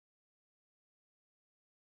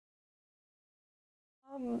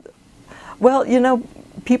Well, you know,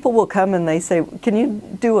 people will come and they say, "Can you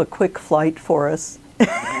do a quick flight for us?"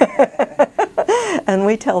 And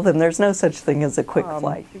we tell them there's no such thing as a quick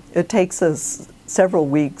flight. It takes us several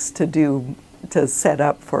weeks to set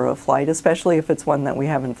up for a flight, especially if it's one that we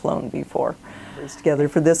haven't flown before. Together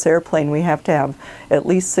for this airplane, we have to have at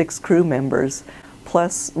least 6 crew members,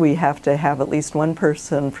 plus we have to have at least one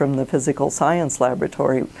person from the physical science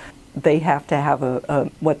laboratory. They have to have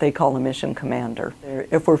what they call a mission commander.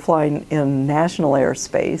 If we're flying in national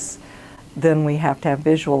airspace, then we have to have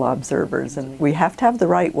visual observers, and we have to have the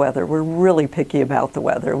right weather. We're really picky about the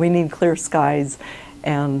weather. We need clear skies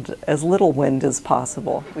and as little wind as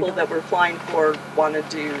possible. People that we're flying for wanted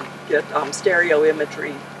to get stereo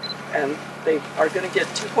imagery, and they are going to get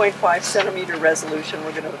 2.5 centimeter resolution.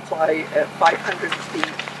 We're going to fly at 500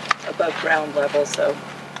 feet above ground level, so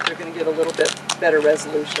they're going to get a little bit better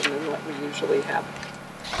resolution than what we usually have.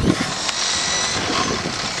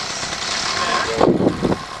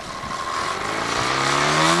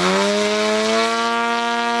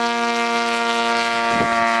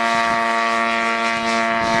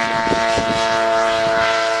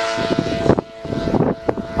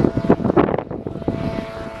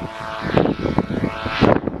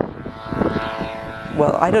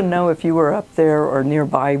 Well, I don't know if you were up there or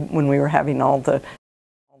nearby when we were having all the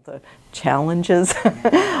challenges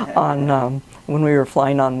on when we were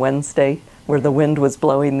flying on Wednesday, where the wind was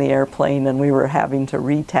blowing the airplane and we were having to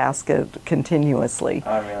retask it continuously.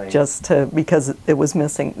 Oh, really? Just because it was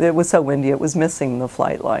missing. It was so windy, it was missing the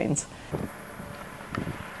flight lines.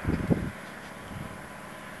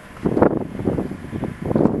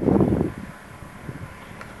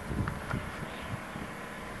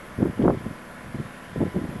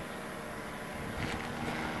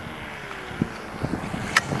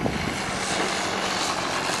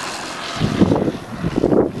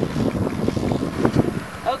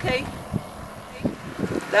 Okay,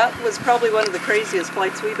 that was probably one of the craziest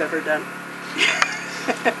flights we've ever done.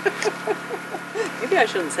 Maybe I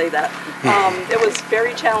shouldn't say that. It was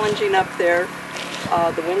very challenging up there.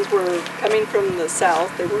 The winds were coming from the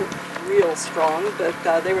south. They were real strong,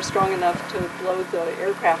 but they were strong enough to blow the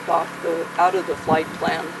aircraft out of the flight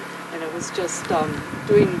plan. And it was just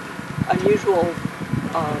doing unusual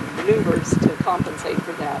maneuvers to compensate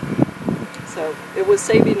for that. So it was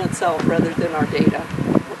saving itself rather than our data.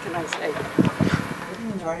 What can I say? What do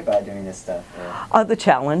you enjoy about doing this stuff? The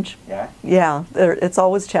challenge. Yeah? Yeah, it's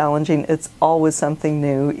always challenging. It's always something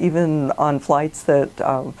new. Even on flights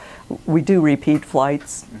that we do repeat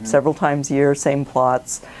flights several times a year, same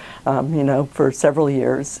plots, you know, for several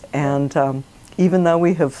years. And even though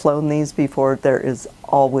we have flown these before, there is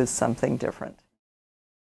always something different.